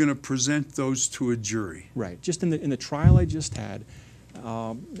ultimately you're going to present those to a jury. Right. Just in the trial I just had,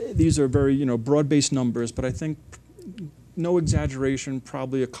 these are very broad-based numbers, but I think no exaggeration,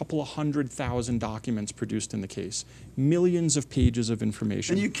 probably a couple of 100,000 documents produced in the case, millions of pages of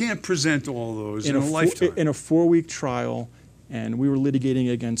information. And you can't present all those in a lifetime. In a 4-week trial, and we were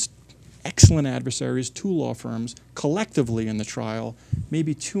litigating against excellent adversaries, 2 law firms, collectively in the trial,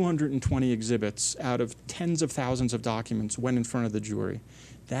 maybe 220 exhibits out of tens of thousands of documents went in front of the jury.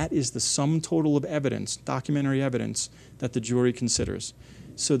 That is the sum total of evidence, documentary evidence, that the jury considers.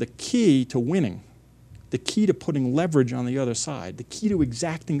 So the key to winning, the key to putting leverage on the other side, the key to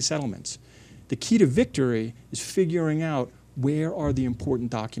exacting settlements, the key to victory is figuring out where are the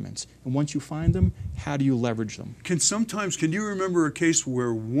important documents. And once you find them, how do you leverage them? Can you remember a case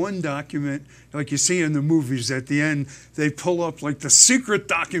where one document, like you see in the movies at the end, they pull up like the secret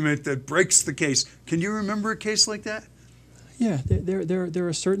document that breaks the case. Can you remember a case like that? Yeah, there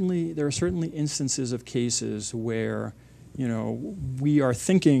are certainly instances of cases where we are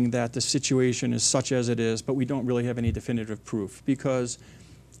thinking that the situation is such as it is, but we don't really have any definitive proof. Because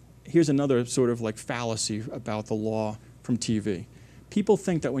here's another sort of like fallacy about the law from TV. People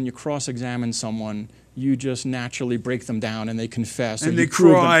think that when you cross-examine someone, you just naturally break them down and they confess. And they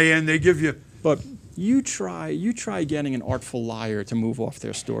cry and they give you... But you try getting an artful liar to move off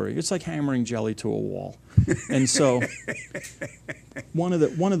their story. It's like hammering jelly to a wall. And so one of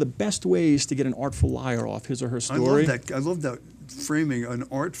the best ways to get an artful liar off his or her story... I love that framing, an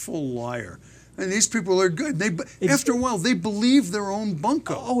artful liar. And these people are good. After a while, they believe their own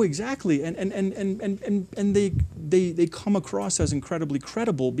bunco. Oh, exactly. And they come across as incredibly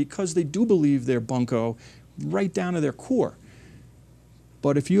credible because they do believe their bunco right down to their core.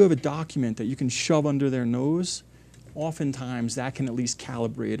 But if you have a document that you can shove under their nose, oftentimes that can at least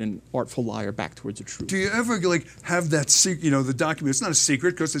calibrate an artful liar back towards the truth. Do you ever have that secret, the document? It's not a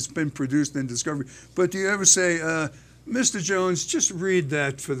secret because it's been produced in discovery. But do you ever say, Mr. Jones, just read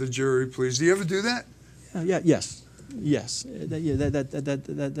that for the jury, please? Do you ever do that? Yes.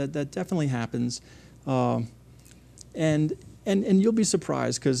 That definitely happens, and you'll be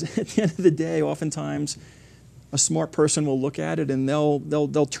surprised because at the end of the day, oftentimes, a smart person will look at it and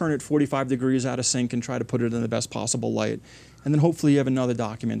they'll turn it 45 degrees out of sync and try to put it in the best possible light, and then hopefully you have another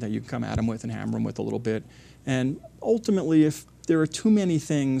document that you can come at them with and hammer them with a little bit, and ultimately, if there are too many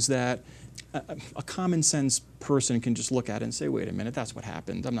things that a common sense person can just look at it and say, wait a minute, that's what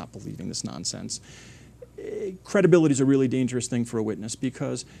happened. I'm not believing this nonsense. Credibility is a really dangerous thing for a witness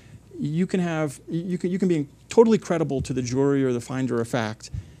because you can be totally credible to the jury or the finder of fact,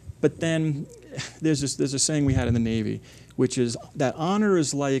 but then there's a saying we had in the Navy, which is that honor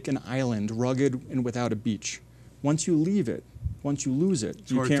is like an island, rugged and without a beach. Once you leave it, once you lose it,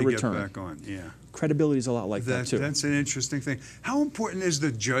 you can't return. It's hard to get back on, yeah. Credibility is a lot like that too. That's an interesting thing. How important is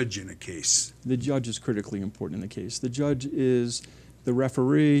the judge in a case? The judge is critically important in the case. The judge is the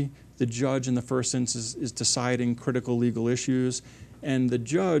referee. The judge in the first instance is deciding critical legal issues. And the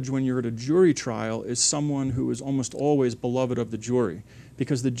judge, when you're at a jury trial, is someone who is almost always beloved of the jury.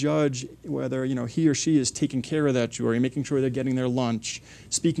 Because the judge, whether he or she is taking care of that jury, making sure they're getting their lunch,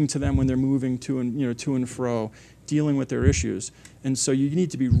 speaking to them when they're moving to and fro, dealing with their issues. And so you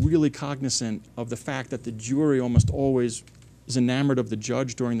need to be really cognizant of the fact that the jury almost always is enamored of the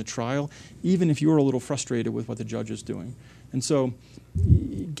judge during the trial, even if you're a little frustrated with what the judge is doing. And so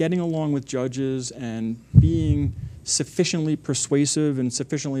getting along with judges and being sufficiently persuasive and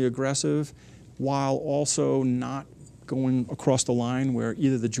sufficiently aggressive while also not going across the line where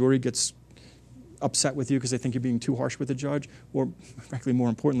either the jury gets upset with you because they think you're being too harsh with the judge, or frankly, more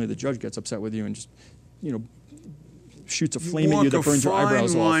importantly, the judge gets upset with you and just, shoots a flame at you that burns your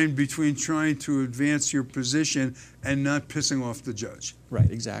eyebrows off. Walk a fine line between trying to advance your position and not pissing off the judge. Right,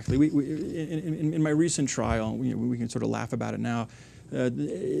 exactly. In my recent trial, we can sort of laugh about it now.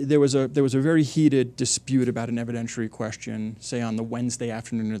 There was a very heated dispute about an evidentiary question, say on the Wednesday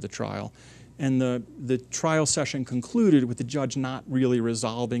afternoon of the trial. And the trial session concluded with the judge not really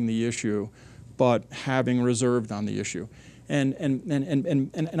resolving the issue, but having reserved on the issue. And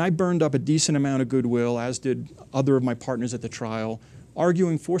I burned up a decent amount of goodwill, as did other of my partners at the trial,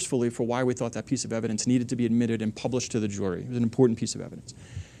 arguing forcefully for why we thought that piece of evidence needed to be admitted and published to the jury. It was an important piece of evidence.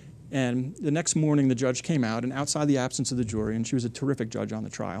 And the next morning, the judge came out, and outside the absence of the jury, and she was a terrific judge on the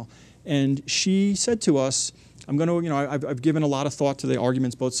trial, and she said to us, I'm going to, I've given a lot of thought to the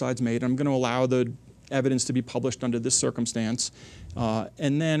arguments both sides made, and I'm going to allow the evidence to be published under this circumstance.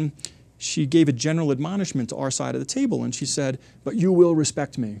 And then she gave a general admonishment to our side of the table, and she said, but you will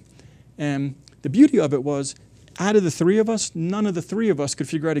respect me. And the beauty of it was, out of the three of us, none of the three of us could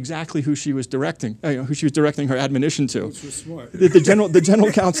figure out exactly who she was directing, who she was directing her admonition to. Which was smart. The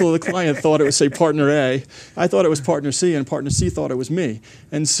general counsel of the client thought it was, say, partner A. I thought it was partner C, and partner C thought it was me.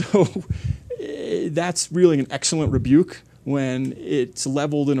 And so that's really an excellent rebuke when it's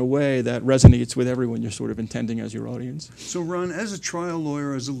leveled in a way that resonates with everyone you're sort of intending as your audience. So, Ron, as a trial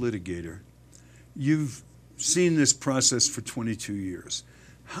lawyer, as a litigator, you've seen this process for 22 years.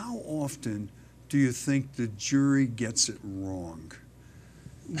 How often do you think the jury gets it wrong?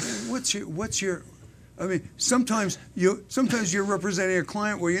 What's your I mean, sometimes you're representing a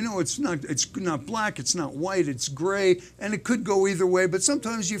client where it's not black, it's not white, it's gray, and it could go either way. But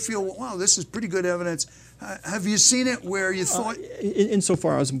sometimes you feel, wow, this is pretty good evidence. Have you seen it where you thought?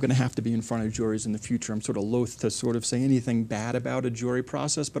 Insofar as I'm going to have to be in front of juries in the future, I'm sort of loath to sort of say anything bad about a jury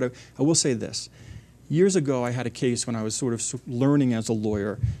process. But I will say this. Years ago, I had a case when I was sort of learning as a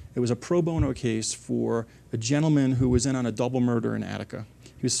lawyer. It was a pro bono case for a gentleman who was in on a double murder in Attica.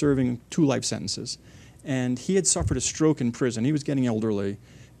 He was serving 2 life sentences. And he had suffered a stroke in prison. He was getting elderly.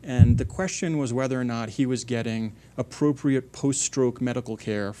 And the question was whether or not he was getting appropriate post-stroke medical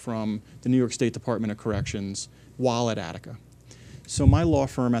care from the New York State Department of Corrections while at Attica. So my law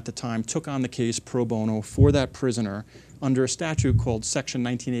firm at the time took on the case pro bono for that prisoner under a statute called Section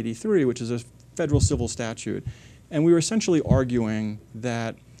 1983, which is a federal civil statute. And we were essentially arguing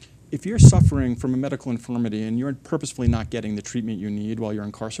that if you're suffering from a medical infirmity and you're purposefully not getting the treatment you need while you're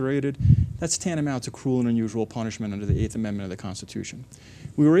incarcerated, that's tantamount to cruel and unusual punishment under the 8th Amendment of the Constitution.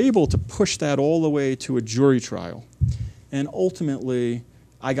 We were able to push that all the way to a jury trial. And ultimately,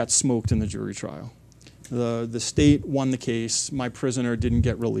 I got smoked in the jury trial. The state won the case. My prisoner didn't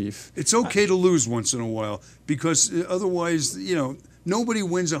get relief. It's okay to lose once in a while, because otherwise, nobody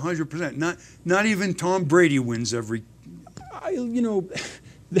wins 100%. Not even Tom Brady wins every.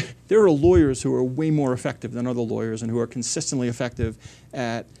 There are lawyers who are way more effective than other lawyers and who are consistently effective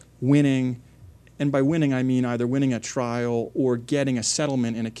at winning. And by winning, I mean either winning a trial or getting a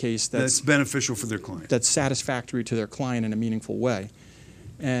settlement in a case that's beneficial for their client. That's satisfactory to their client in a meaningful way.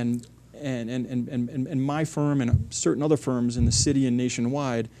 And my firm and certain other firms in the city and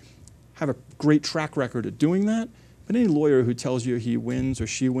nationwide have a great track record of doing that. But any lawyer who tells you he wins or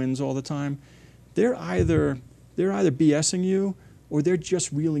she wins all the time, they're either BSing you, or they're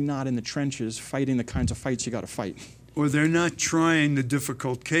just really not in the trenches fighting the kinds of fights you got to fight. Or they're not trying the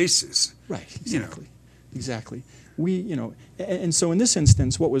difficult cases. Right. Exactly. Exactly. And so in this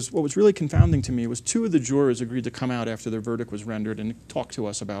instance, what was really confounding to me was 2 of the jurors agreed to come out after their verdict was rendered and talk to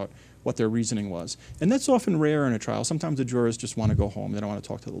us about what their reasoning was. And that's often rare in a trial. Sometimes the jurors just want to go home. They don't want to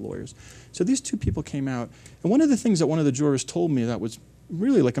talk to the lawyers. So these 2 people came out. And one of the things that one of the jurors told me that was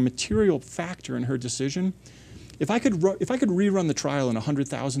really like a material factor in her decision, if I could rerun the trial in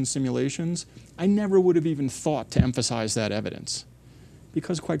 100,000 simulations, I never would have even thought to emphasize that evidence.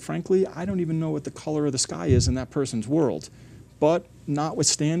 Because quite frankly, I don't even know what the color of the sky is in that person's world. But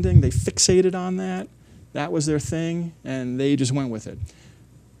notwithstanding, they fixated on that. That was their thing, and they just went with it.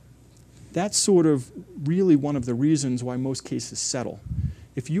 That's sort of really one of the reasons why most cases settle.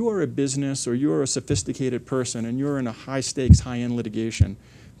 If you are a business or you're a sophisticated person and you're in a high-stakes, high-end litigation,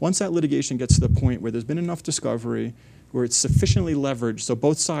 once that litigation gets to the point where there's been enough discovery, where it's sufficiently leveraged so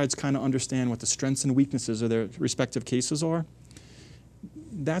both sides kind of understand what the strengths and weaknesses of their respective cases are,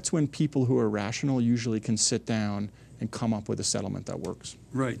 that's when people who are rational usually can sit down and come up with a settlement that works.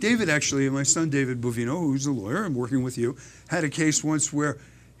 Right. David, actually, my son David Bovino, who's a lawyer and working with you, had a case once where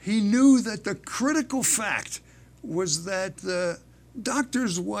he knew that the critical fact was that the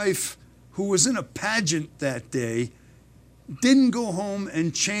doctor's wife, who was in a pageant that day, didn't go home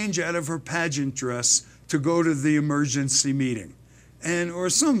and change out of her pageant dress to go to the emergency meeting, or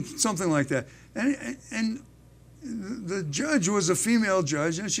something like that. And the judge was a female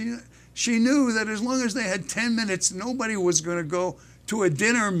judge, and she knew that as long as they had 10 minutes, nobody was going to go to a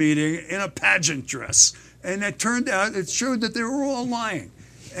dinner meeting in a pageant dress. And it showed that they were all lying.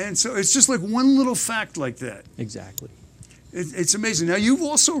 And so it's just like one little fact like that. Exactly. It's amazing. Now, you've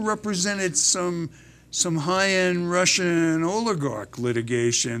also represented some high-end Russian oligarch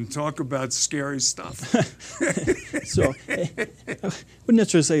litigation. Talk about scary stuff. So I wouldn't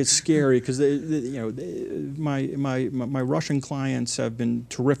necessarily say it's scary, because my Russian clients have been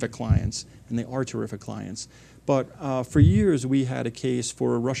terrific clients, and they are terrific clients. But for years, we had a case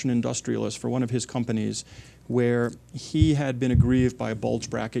for a Russian industrialist for one of his companies where he had been aggrieved by a bulge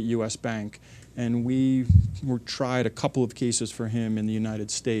bracket U.S. bank, and we tried a couple of cases for him in the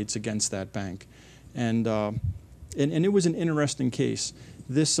United States against that bank. And it was an interesting case.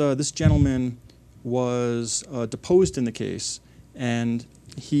 This gentleman was deposed in the case, and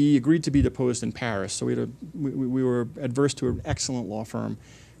he agreed to be deposed in Paris. So we were adverse to an excellent law firm,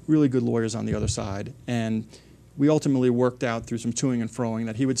 really good lawyers on the other side, and we ultimately worked out through some toing and froing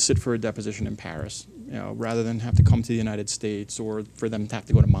that he would sit for a deposition in Paris, rather than have to come to the United States or for them to have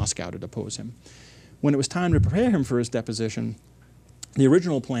to go to Moscow to depose him. When it was time to prepare him for his deposition, the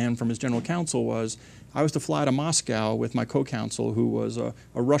original plan from his general counsel was I was to fly to Moscow with my co-counsel, who was a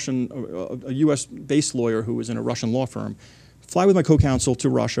U.S.-based lawyer who was in a Russian law firm, fly with my co-counsel to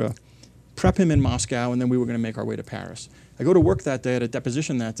Russia, prep him in Moscow, and then we were going to make our way to Paris. I go to work that day at a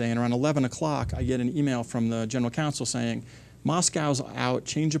deposition that day, and around 11 o'clock, I get an email from the general counsel saying, Moscow's out,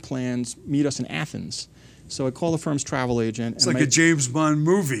 change of plans, meet us in Athens. So I call the firm's travel agent. It's like a James Bond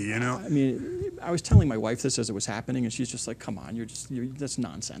movie, I mean, I was telling my wife this as it was happening, and she's just like, come on, that's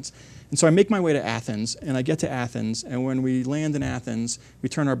nonsense. And so I make my way to Athens, and I get to Athens, and when we land in Athens, we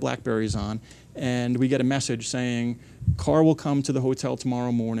turn our BlackBerries on, and we get a message saying, car will come to the hotel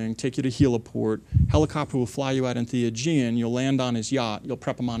tomorrow morning, take you to heliport, helicopter will fly you out into the Aegean, you'll land on his yacht, you'll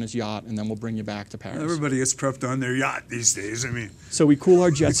prep him on his yacht, and then we'll bring you back to Paris. Everybody gets prepped on their yacht these days, So we cool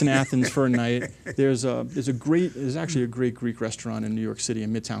our jets in Athens for a night. There's actually a great Greek restaurant in New York City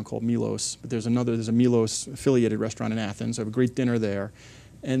in Midtown called Milos, but there's a Milos affiliated restaurant in Athens. I have a great dinner there.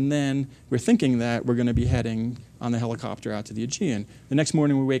 And then we're thinking that we're going to be heading on the helicopter out to the Aegean. The next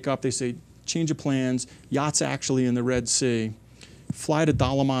morning we wake up, they say, change of plans, yacht's actually in the Red Sea, fly to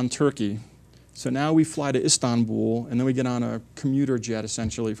Dalaman, Turkey. So now we fly to Istanbul, and then we get on a commuter jet,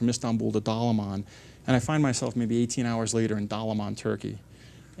 essentially, from Istanbul to Dalaman. And I find myself maybe 18 hours later in Dalaman, Turkey.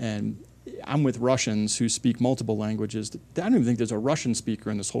 And I'm with Russians who speak multiple languages. I don't even think there's a Russian speaker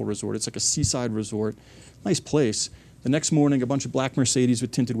in this whole resort. It's like a seaside resort, nice place. The next morning, a bunch of black Mercedes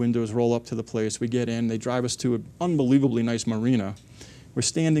with tinted windows roll up to the place. We get in. They drive us to an unbelievably nice marina. We're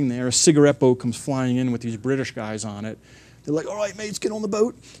standing there. A cigarette boat comes flying in with these British guys on it. They're like, "All right, mates, get on the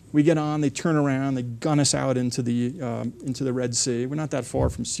boat." We get on. They turn around. They gun us out into the Red Sea. We're not that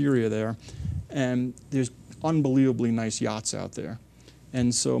far from Syria there, and there's unbelievably nice yachts out there.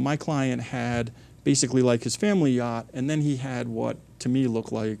 And so my client had basically like his family yacht, and then he had what to me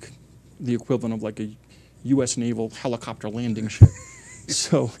looked like the equivalent of like a U.S. naval helicopter landing ship.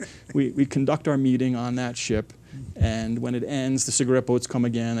 So we conduct our meeting on that ship, and when it ends, the cigarette boats come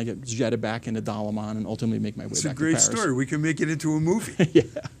again. I get jetted back into Dalaman and ultimately make my way back to Paris. It's a great story. We can make it into a movie. Yeah.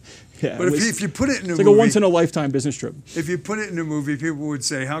 But if you put it in a movie... It's like a once-in-a-lifetime business trip. If you put it in a movie, people would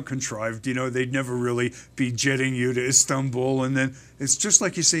say, how contrived, they'd never really be jetting you to Istanbul. And then it's just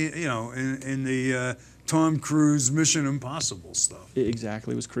like you see, in the Tom Cruise Mission Impossible stuff.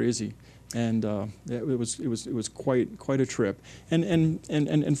 Exactly. It was crazy. And it was quite a trip,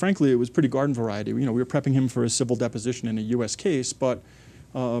 and frankly, it was pretty garden variety. We were prepping him for a civil deposition in a U.S. case, but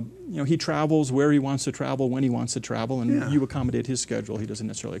he travels where he wants to travel, when he wants to travel, and you accommodate his schedule. He doesn't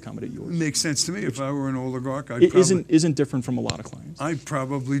necessarily accommodate yours. It makes sense to me. If I were an oligarch, it isn't different from a lot of clients. I'd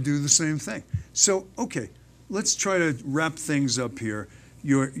probably do the same thing. So, okay, let's try to wrap things up here.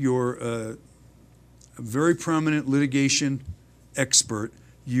 You're a very prominent litigation expert.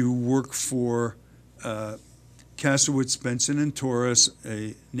 You work for Kasowitz, Benson and Torres,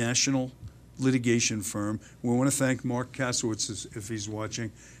 a national litigation firm. We want to thank Mark Kasowitz if he's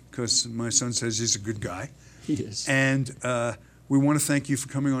watching, because my son says he's a good guy. He is. And we want to thank you for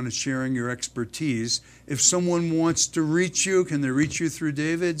coming on and sharing your expertise. If someone wants to reach you, can they reach you through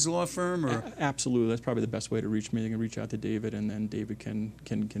David's law firm? Or? Absolutely. That's probably the best way to reach me. They can reach out to David, and then David can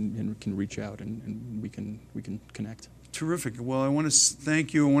reach out, and we can connect. Terrific. Well, I want to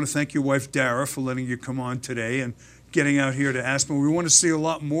thank you. I want to thank your wife, Dara, for letting you come on today and getting out here to Aspen. We want to see a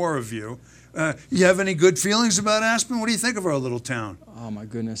lot more of you. You have any good feelings about Aspen? What do you think of our little town? Oh, my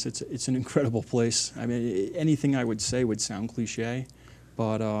goodness. It's an incredible place. I mean, anything I would say would sound cliche,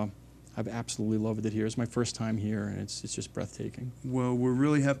 but I've absolutely loved it here. It's my first time here, and it's just breathtaking. Well, we're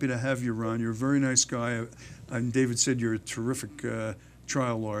really happy to have you, Ron. You're a very nice guy. And David said you're a terrific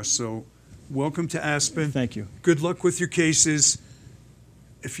trial lawyer. So welcome to Aspen. Thank you. Good luck with your cases.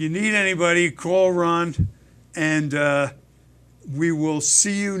 If you need anybody, call Ron, and we will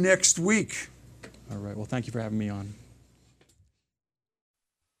see you next week. All right. Well, thank you for having me on.